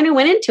it. I kind of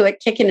went into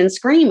it kicking and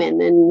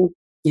screaming. And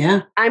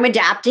I'm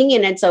adapting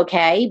and it's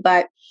okay.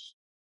 But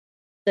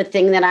the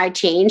thing that I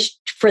changed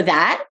for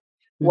that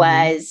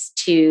was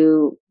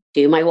to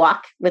do my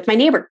walk with my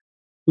neighbor.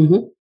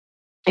 And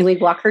we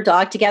walk her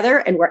dog together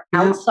and we're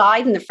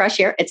outside in the fresh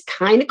air. It's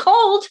kind of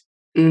cold.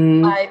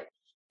 But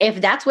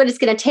if that's what it's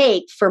going to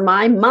take for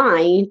my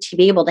mind to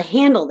be able to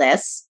handle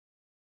this,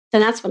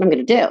 then that's what I'm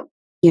going to do.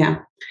 Yeah.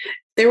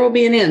 There will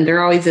be an end.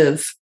 There always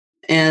is.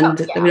 And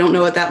we don't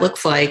know what that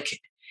looks like.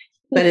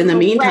 But in the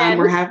meantime,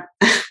 we're having...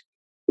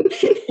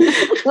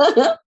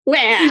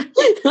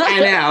 I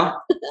know.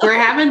 We're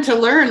having to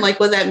learn like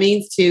what that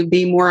means to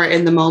be more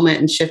in the moment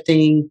and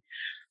shifting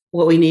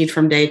what we need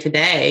from day to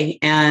day.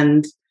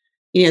 And,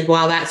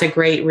 while that's a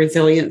great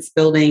resilience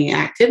building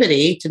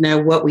activity to know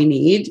what we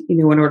need,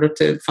 in order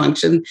to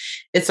function,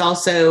 it's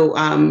also,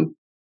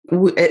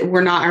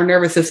 our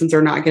nervous systems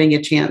are not getting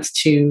a chance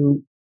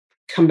to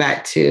come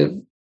back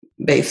to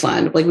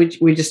baseline. Like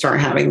we just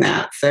aren't having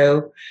that.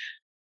 So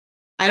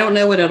I don't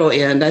know when it'll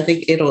end. I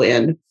think it'll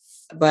end,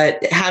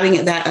 but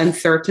having that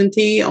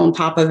uncertainty on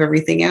top of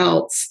everything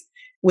else,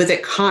 with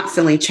it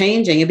constantly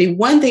changing, it'd be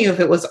one thing if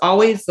it was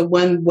always the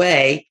one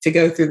way to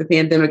go through the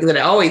pandemic that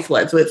it always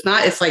was. So it's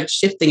not, it's like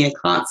shifting it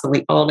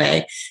constantly all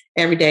day,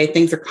 every day,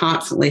 things are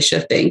constantly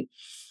shifting.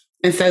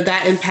 And so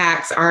that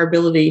impacts our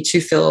ability to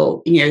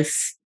feel,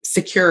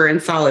 secure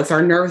and solid. So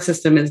our nervous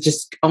system is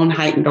just on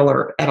heightened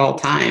alert at all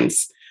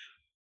times.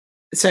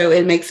 So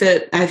it makes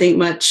it, I think,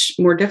 much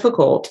more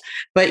difficult.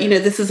 But,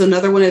 this is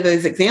another one of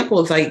those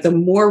examples, like the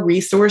more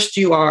resourced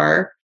you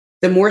are,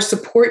 the more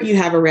support you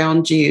have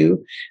around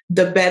you,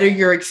 the better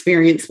your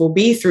experience will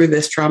be through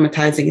this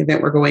traumatizing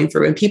event we're going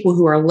through. And people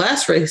who are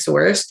less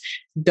resourced,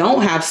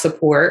 don't have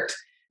support,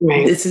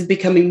 right, this is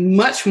becoming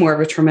much more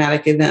of a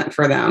traumatic event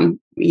for them,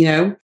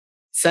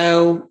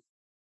 So,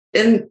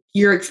 and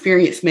your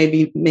experience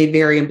may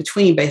vary in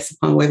between based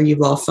upon whether you've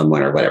lost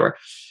someone or whatever.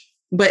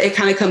 But it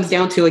kind of comes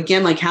down to,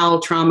 again, like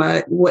how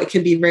trauma, what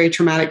can be very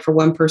traumatic for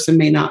one person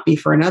may not be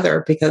for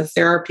another, because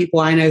there are people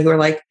I know who are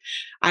like,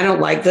 I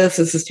don't like this.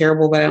 This is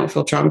terrible, but I don't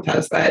feel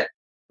traumatized by it.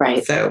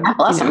 Right. So,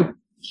 awesome.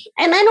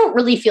 And I don't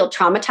really feel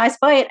traumatized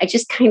by it. I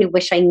just kind of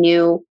wish I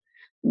knew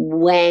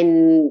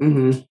when,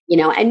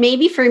 and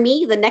maybe for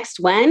me, the next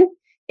when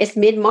is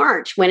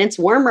mid-March, when it's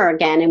warmer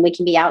again and we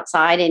can be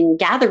outside and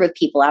gather with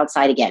people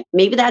outside again.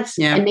 Maybe that's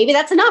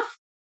enough.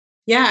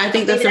 Yeah, I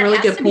think that's a really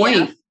good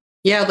point.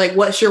 Yeah, like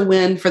what's your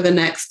win for the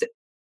next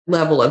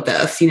level of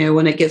this?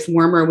 When it gets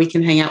warmer, we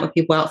can hang out with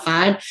people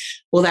outside.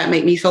 Will that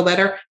make me feel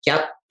better?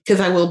 Yep, because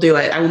I will do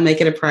it. I will make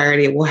it a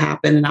priority. It will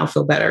happen and I'll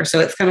feel better. So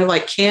it's kind of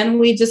like, can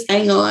we just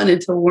hang on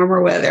until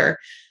warmer weather?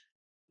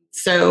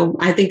 So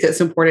I think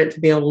it's important to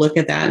be able to look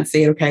at that and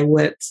say, okay,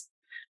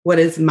 what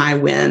is my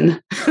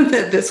win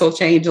that this will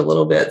change a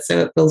little bit so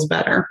it feels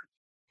better?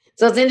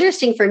 So it's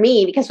interesting for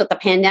me because what the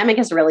pandemic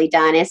has really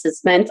done is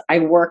it's meant I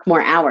work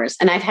more hours,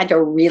 and I've had to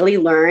really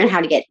learn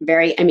how to get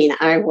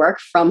I work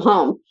from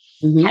home,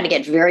 how to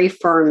get very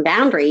firm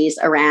boundaries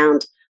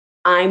around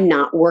I'm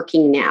not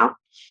working now.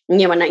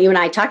 When you and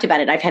I talked about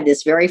it, I've had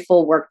this very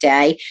full work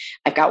day.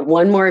 I've got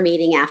one more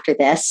meeting after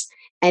this,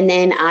 and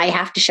then I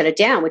have to shut it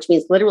down, which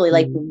means literally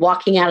like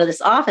walking out of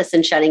this office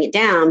and shutting it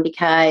down,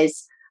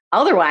 because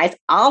otherwise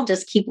I'll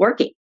just keep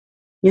working.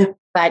 Yeah.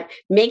 But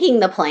making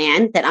the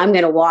plan that I'm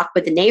going to walk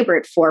with the neighbor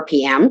at 4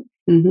 p.m.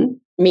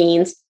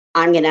 Means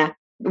I'm going to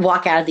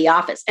walk out of the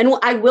office. And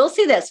I will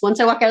say this, once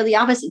I walk out of the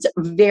office, it's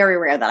very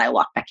rare that I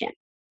walk back in.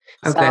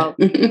 Okay. So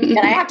and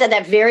I have to have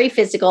that very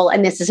physical,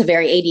 and this is a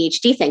very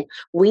ADHD thing.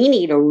 We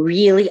need a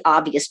really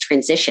obvious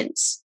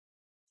transitions,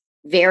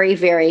 very,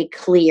 very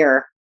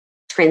clear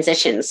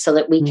transitions so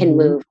that we can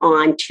move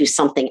on to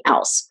something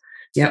else.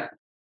 Yep.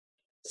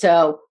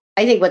 So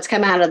I think what's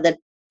come out of the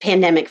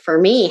pandemic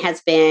for me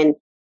has been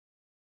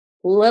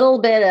little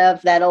bit of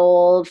that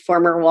old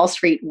former Wall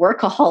Street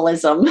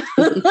workaholism.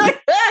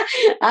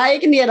 I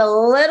can get a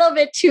little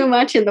bit too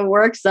much in the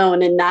work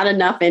zone and not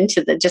enough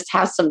into the just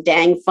have some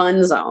dang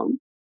fun zone.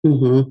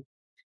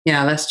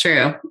 Yeah, that's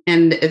true.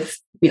 And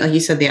it's like you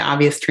said, the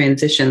obvious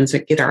transitions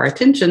that get our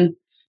attention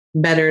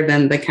better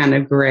than the kind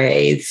of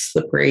gray,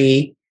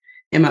 slippery.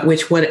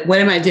 What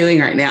am I doing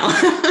right now?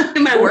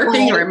 Am I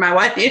working or am I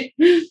what?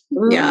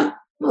 Yeah.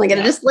 Am I going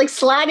to just like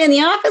slide in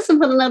the office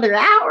and put another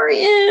hour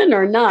in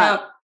or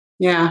not?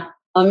 Yeah.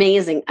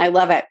 Amazing. I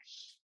love it.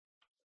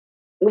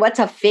 What's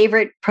a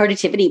favorite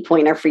productivity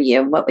pointer for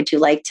you? What would you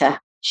like to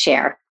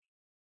share?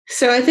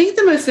 So I think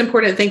the most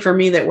important thing for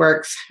me that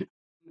works,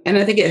 and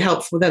I think it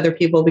helps with other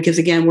people, because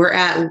again,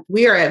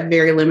 we are at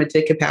very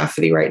limited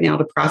capacity right now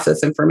to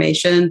process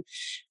information.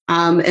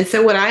 And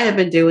so what I have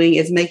been doing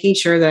is making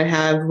sure that I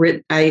have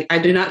written, I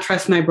do not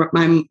trust my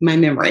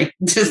memory,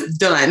 just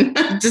done,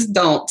 just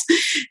don't.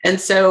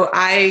 And so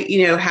I,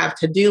 have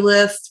to-do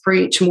lists for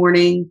each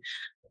morning.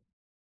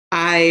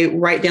 I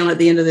write down at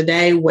the end of the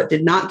day what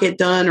did not get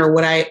done or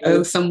what I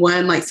owe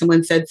someone, like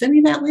someone said, send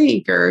me that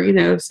link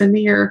or, send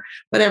me your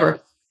whatever.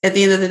 At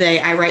the end of the day,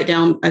 I write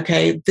down,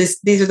 okay,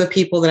 these are the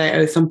people that I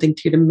owe something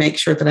to make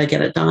sure that I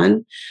get it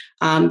done.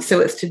 So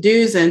it's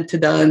to-dos and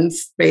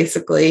to-dones,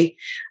 basically.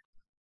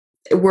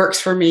 It works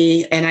for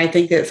me. And I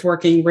think it's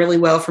working really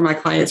well for my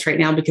clients right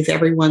now because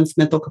everyone's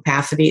mental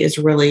capacity is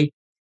really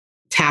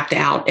tapped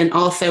out. And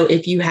also,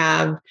 if you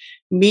have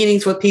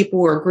meetings with people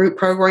or group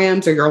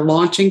programs or you're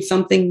launching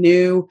something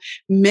new,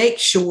 make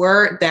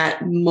sure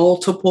that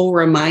multiple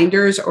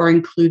reminders are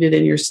included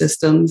in your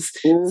systems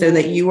so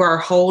that you are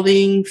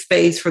holding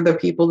space for the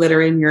people that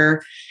are in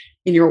your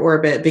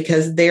orbit,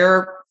 because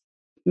they're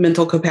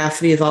mental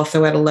capacity is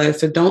also at a low.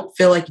 So don't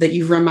feel like that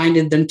you've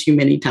reminded them too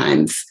many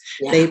times.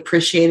 Yeah. They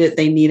appreciate it.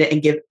 They need it,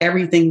 and give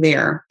everything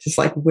there, just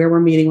like where we're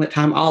meeting, what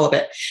time, all of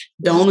it.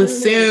 Don't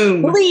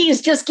assume.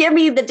 Please just give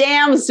me the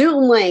damn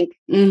Zoom link.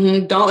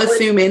 Mm-hmm. Don't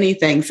assume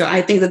anything. So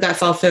I think that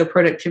that's also a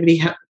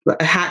productivity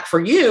hack for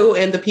you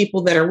and the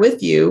people that are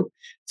with you,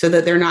 so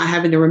that they're not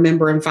having to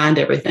remember and find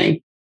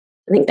everything.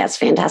 I think that's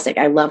fantastic.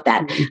 I love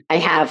that. Mm-hmm. I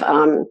have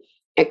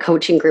a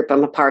coaching group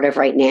I'm a part of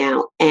right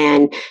now,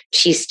 and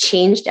she's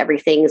changed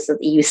everything so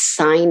that you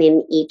sign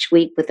in each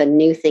week with a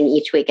new thing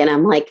each week. And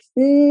I'm like,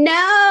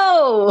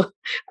 no,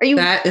 are you?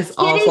 That is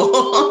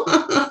awful.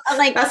 I'm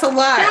like, that's a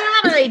lot.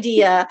 Bad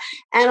idea.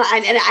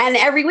 And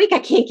every week I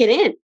can't get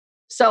in.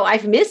 So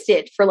I've missed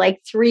it for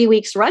like 3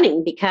 weeks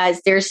running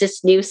because there's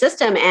this new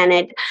system,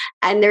 and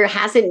there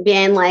hasn't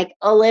been like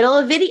a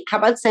little video. How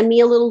about send me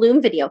a little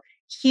Loom video?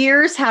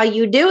 Here's how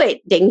you do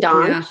it, ding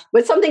dong,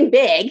 with something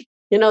big.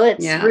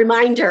 That's a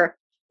reminder,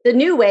 the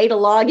new way to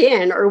log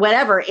in or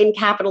whatever in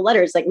capital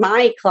letters. Like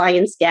my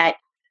clients get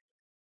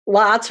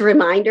lots of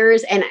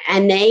reminders, and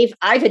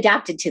I've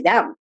adapted to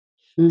them.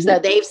 Mm-hmm. So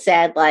they've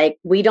said, like,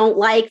 we don't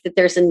like that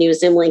there's a new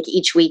Zoom link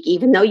each week,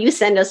 even though you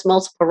send us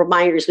multiple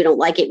reminders, we don't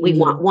like it. We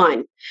want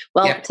one.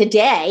 Well,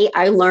 today,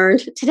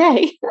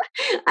 it's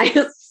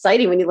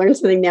exciting when you learn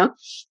something new.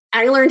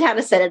 I learned how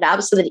to set it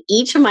up so that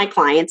each of my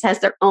clients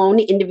has their own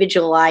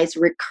individualized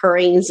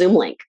recurring Zoom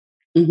link.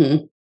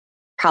 Mm-hmm.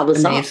 Problem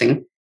solved.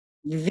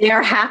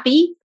 They're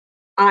happy.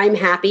 I'm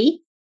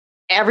happy.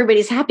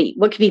 Everybody's happy.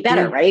 What could be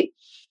better, right?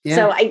 Yeah.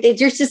 So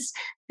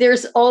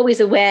there's always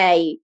a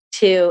way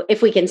to,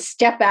 if we can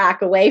step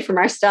back away from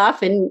our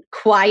stuff and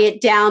quiet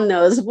down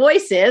those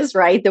voices,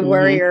 right? The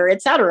worrier,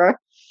 et cetera,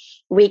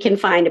 we can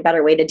find a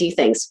better way to do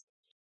things.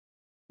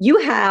 You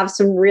have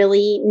some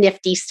really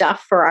nifty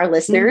stuff for our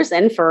listeners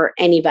and for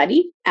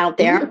anybody out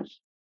there.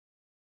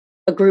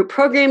 A group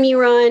program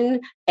you run,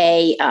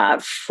 a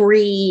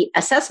free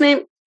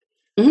assessment.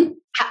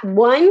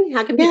 One,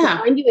 how can people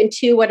find you? And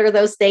two, what are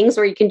those things?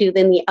 Or you can do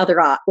them in the other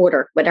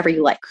order, whatever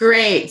you like.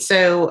 Great.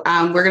 So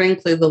we're going to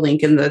include the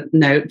link in the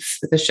notes,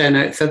 the show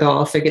notes, so they'll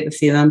also get to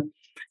see them.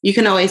 You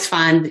can always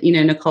find,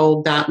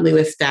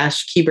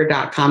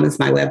 nicole.lewis-keeber.com is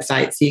my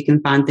website, so you can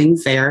find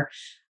things there.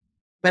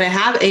 But I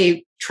have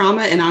a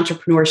trauma and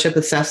entrepreneurship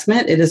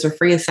assessment. It is a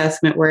free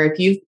assessment where if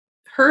you've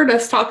heard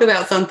us talk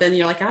about something,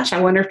 you're like, gosh,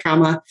 I wonder if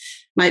trauma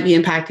might be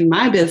impacting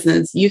my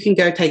business. You can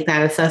go take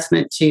that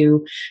assessment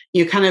to,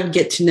 kind of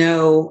get to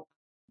know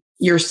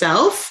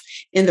yourself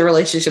in the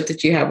relationship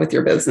that you have with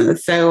your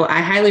business. So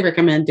I highly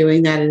recommend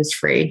doing that. It is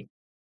free.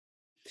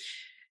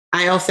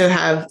 I also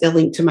have a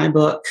link to my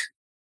book,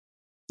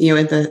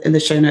 in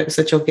the show notes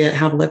that you'll get,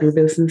 How to Love Your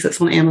Business.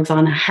 It's on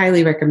Amazon. I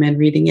highly recommend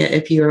reading it.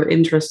 If you're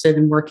interested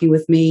in working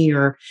with me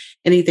or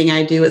anything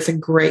I do, it's a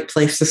great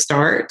place to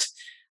start.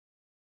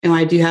 And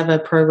I do have a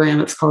program.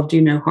 It's called Do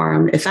No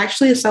Harm. It's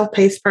actually a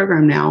self-paced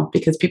program now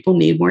because people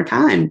need more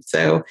time.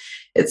 So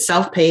it's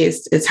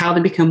self-paced. It's how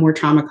to become more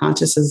trauma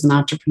conscious as an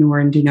entrepreneur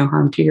and do no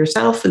harm to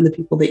yourself and the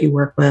people that you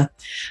work with.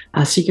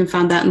 So you can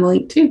find that in the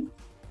link too.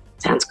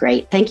 Sounds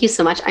great. Thank you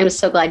so much. I'm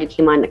so glad you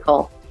came on,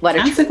 Nicole.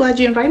 I'm so glad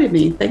you invited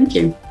me. Thank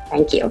you.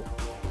 Thank you.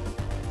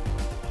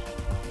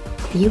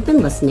 You've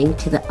been listening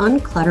to the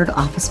Uncluttered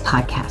Office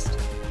podcast,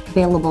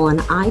 available on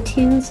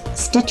iTunes,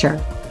 Stitcher,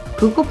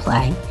 Google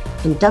Play,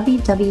 and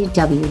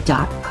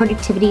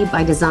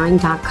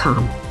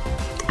www.productivitybydesign.com.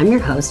 I'm your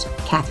host,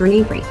 Catherine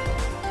Avery.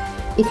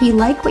 If you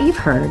like what you've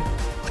heard,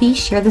 please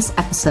share this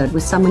episode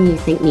with someone you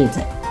think needs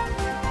it.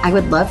 I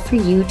would love for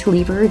you to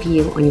leave a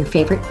review on your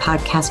favorite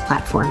podcast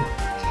platform.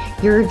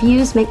 Your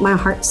reviews make my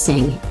heart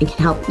sing and can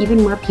help even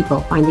more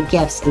people find the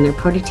gifts in their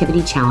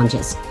productivity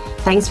challenges.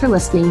 Thanks for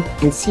listening,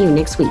 and see you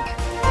next week.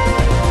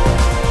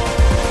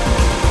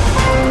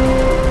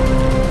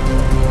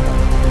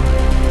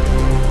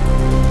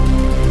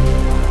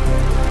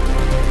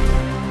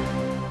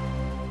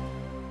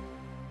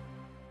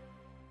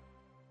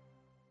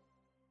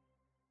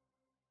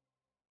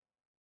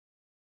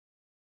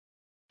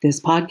 This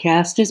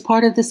podcast is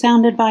part of the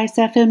Sound Advice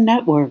FM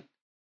network.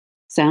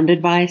 Sound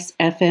Advice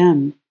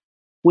FM.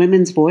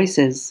 Women's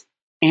voices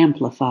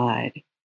amplified.